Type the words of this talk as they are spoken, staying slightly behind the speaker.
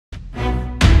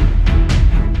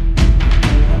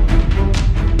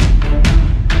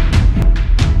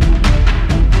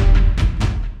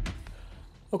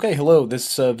Okay, hello.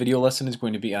 This video lesson is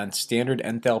going to be on standard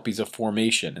enthalpies of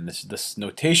formation, and this is this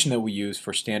notation that we use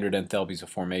for standard enthalpies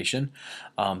of formation.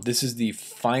 This is the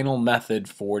final method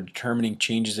for determining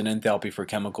changes in enthalpy for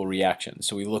chemical reactions.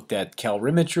 So we looked at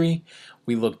calorimetry,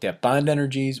 we looked at bond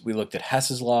energies, we looked at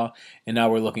Hess's law, and now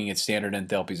we're looking at standard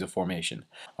enthalpies of formation.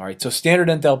 All right, so standard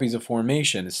enthalpies of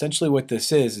formation, essentially what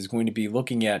this is going to be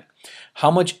looking at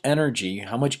how much energy,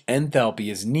 how much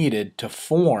enthalpy is needed to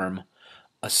form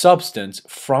a substance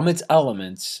from its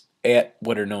elements at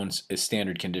what are known as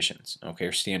standard conditions, okay,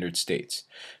 or standard states.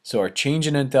 So our change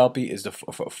in enthalpy is the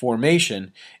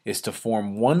formation is to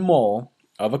form 1 mole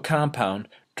of a compound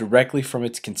directly from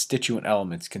its constituent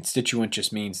elements. Constituent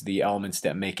just means the elements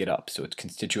that make it up. So its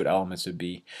constituent elements would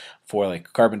be, for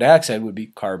like carbon dioxide, would be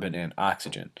carbon and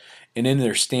oxygen, and in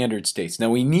their standard states. Now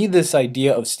we need this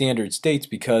idea of standard states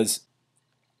because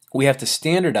we have to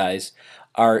standardize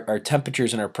our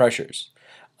temperatures and our pressures.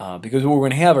 Because what we're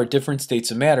going to have are different states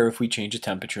of matter if we change the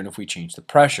temperature and if we change the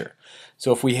pressure.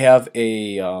 So if we have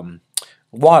a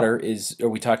water, are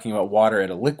we talking about water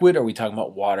as a liquid, or are we talking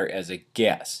about water as a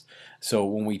gas? So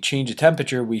when we change the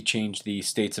temperature, we change the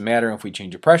states of matter, and if we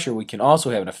change the pressure, we can also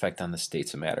have an effect on the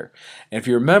states of matter. And if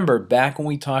you remember, back when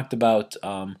we talked about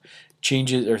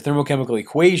changes or thermochemical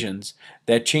equations,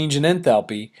 that change in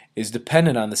enthalpy is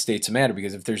dependent on the states of matter,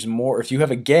 because if you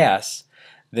have a gas,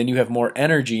 then you have more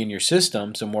energy in your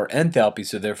system, so more enthalpy,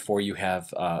 so therefore you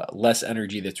have less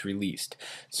energy that's released.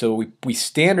 So we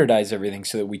standardize everything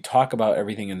so that we talk about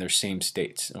everything in their same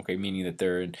states, okay, meaning that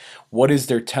they're in, what is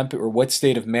their temperature, or what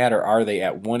state of matter are they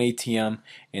at 1 atm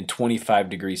and 25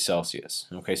 degrees Celsius,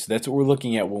 okay, so that's what we're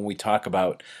looking at when we talk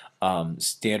about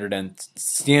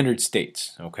standard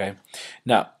states, okay.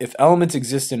 Now, if elements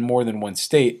exist in more than one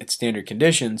state at standard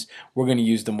conditions, we're going to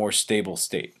use the more stable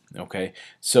state, okay.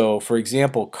 So, for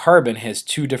example, carbon has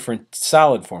 2 different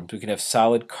solid forms. We can have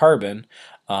solid carbon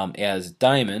as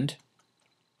diamond,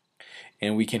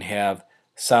 and we can have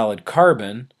solid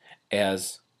carbon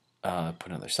as put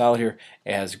another solid here,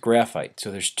 as graphite.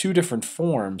 So there's 2 different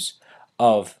forms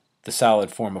of the solid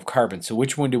form of carbon. So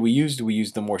which one do we use? Do we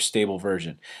use the more stable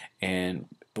version? And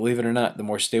believe it or not, the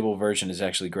more stable version is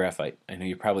actually graphite. I know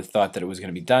you probably thought that it was going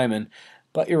to be diamond,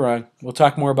 but you're wrong. We'll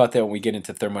talk more about that when we get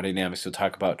into thermodynamics. We'll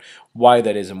talk about why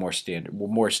that is a more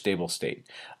stable state.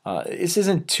 This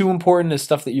isn't too important. The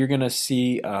stuff that you're going to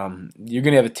see, you're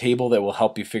going to have a table that will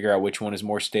help you figure out which one is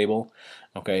more stable.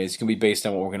 Okay, it's going to be based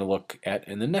on what we're going to look at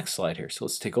in the next slide here. So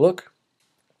let's take a look.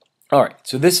 All right,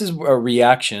 so this is a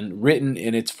reaction written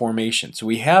in its formation. So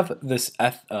we have this,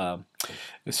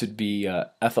 this would be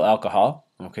ethyl alcohol.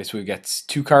 Okay, so we've got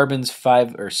 2 carbons,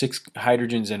 5 or 6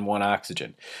 hydrogens, and 1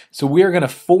 oxygen. So we are going to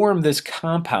form this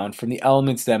compound from the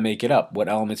elements that make it up. What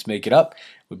elements make it up?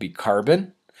 It would be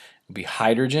carbon, it would be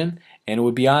hydrogen, and it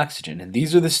would be oxygen. And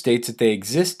these are the states that they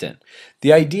exist in.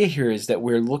 The idea here is that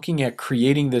we're looking at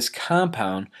creating this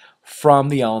compound from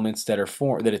the elements that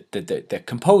are that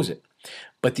compose it.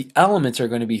 But the elements are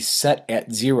going to be set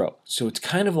at 0. So it's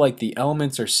kind of like the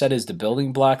elements are set as the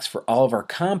building blocks for all of our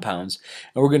compounds,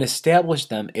 and we're going to establish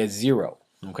them as 0.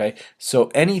 Okay,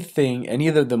 so any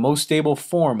of the most stable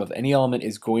form of any element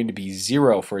is going to be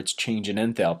 0 for its change in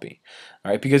enthalpy.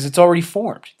 All right, because it's already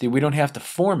formed. We don't have to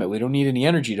form it. We don't need any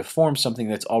energy to form something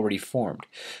that's already formed.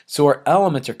 So our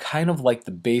elements are kind of like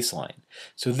the baseline.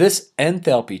 So this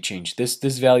enthalpy change, this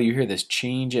value here, this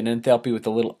change in enthalpy with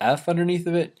a little f underneath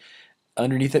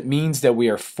it means that we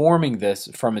are forming this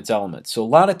from its elements. So a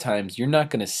lot of times you're not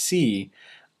going to see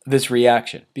this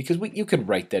reaction, because you could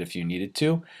write that if you needed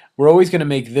to. We're always going to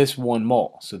make this 1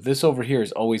 mole. So this over here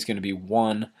is always going to be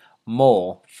 1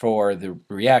 mole for the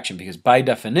reaction, because by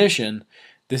definition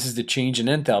this is the change in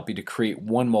enthalpy to create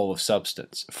 1 mole of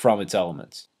substance from its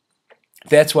elements.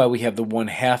 That's why we have the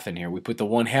 1/2 in here. We put the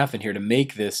 1/2 in here to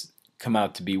make this come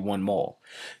out to be 1 mole,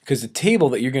 because the table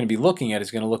that you're going to be looking at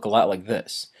is going to look a lot like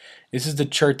this. This is the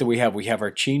chart that we have. We have our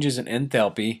changes in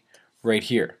enthalpy right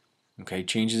here. Okay,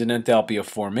 changes in enthalpy of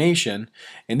formation,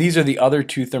 and these are the other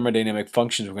 2 thermodynamic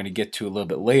functions we're going to get to a little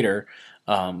bit later,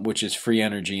 which is free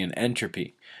energy and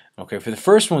entropy. Okay, for the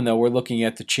first one though, we're looking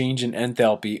at the change in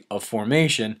enthalpy of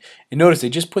formation, and notice they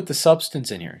just put the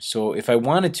substance in here. So if I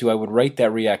wanted to, I would write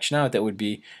that reaction out. That would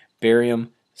be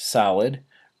barium solid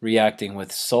reacting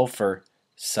with sulfur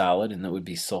solid, and that would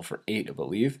be sulfur 8, I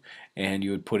believe, and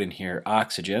you would put in here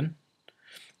oxygen,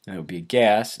 and it would be a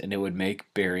gas, and it would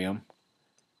make barium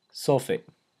sulfate,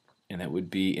 and that would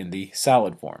be in the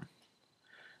solid form.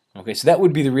 Okay, so that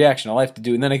would be the reaction. All I have to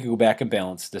do, and then I could go back and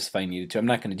balance this if I needed to. I'm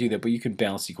not going to do that, but you can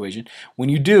balance the equation. When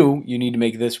you do, you need to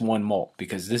make this 1 mole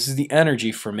because this is the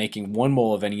energy for making 1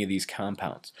 mole of any of these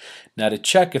compounds. Now to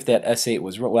check if that S8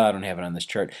 was, well, I don't have it on this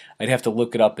chart. I'd have to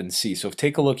look it up and see. So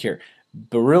take a look here.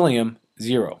 Beryllium,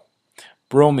 0.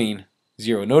 Bromine,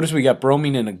 0. Notice we got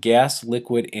bromine in a gas,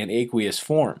 liquid, and aqueous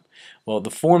form. Well, the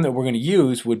form that we're going to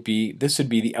use would be, this would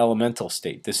be the elemental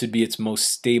state. This would be its most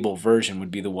stable version,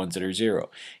 would be the ones that are 0.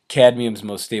 Cadmium's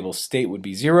most stable state would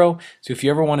be 0. So if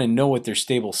you ever want to know what their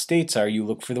stable states are, you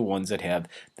look for the ones that have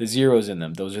the zeros in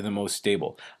them. Those are the most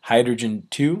stable. Hydrogen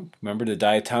 2, remember the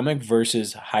diatomic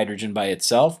versus hydrogen by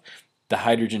itself. The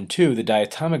hydrogen 2, the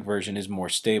diatomic version, is more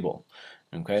stable.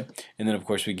 Okay, and then of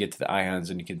course we get to the ions,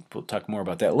 and we'll talk more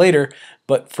about that later.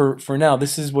 But for now,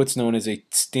 this is what's known as a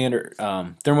standard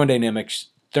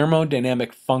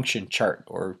thermodynamic function chart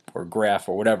or graph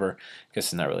or whatever. I guess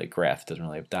it's not really a graph; it doesn't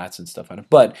really have dots and stuff on it,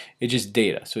 but it's just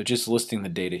data. So it's just listing the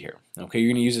data here. Okay,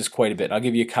 you're going to use this quite a bit. I'll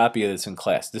give you a copy of this in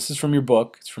class. This is from your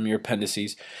book. It's from your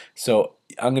appendices. So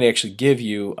I'm going to actually give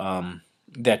you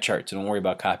that chart, so don't worry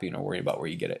about copying or worry about where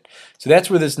you get it. So that's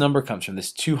where this number comes from.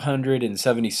 This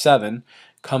 277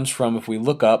 comes from, if we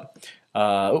look up,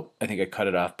 oh, I think I cut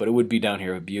it off, but it would be down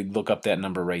here. It would be, you'd look up that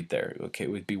number right there. Okay,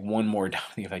 it would be one more down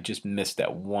if I just missed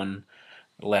that one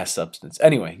last substance.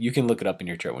 Anyway, you can look it up in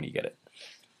your chart when you get it.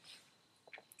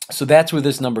 So that's where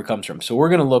this number comes from. So we're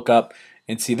going to look up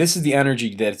and see, this is the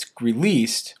energy that's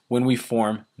released when we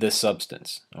form this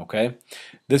substance. Okay,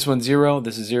 this one's 0,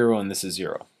 this is 0, and this is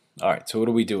 0. All right, so what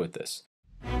do we do with this?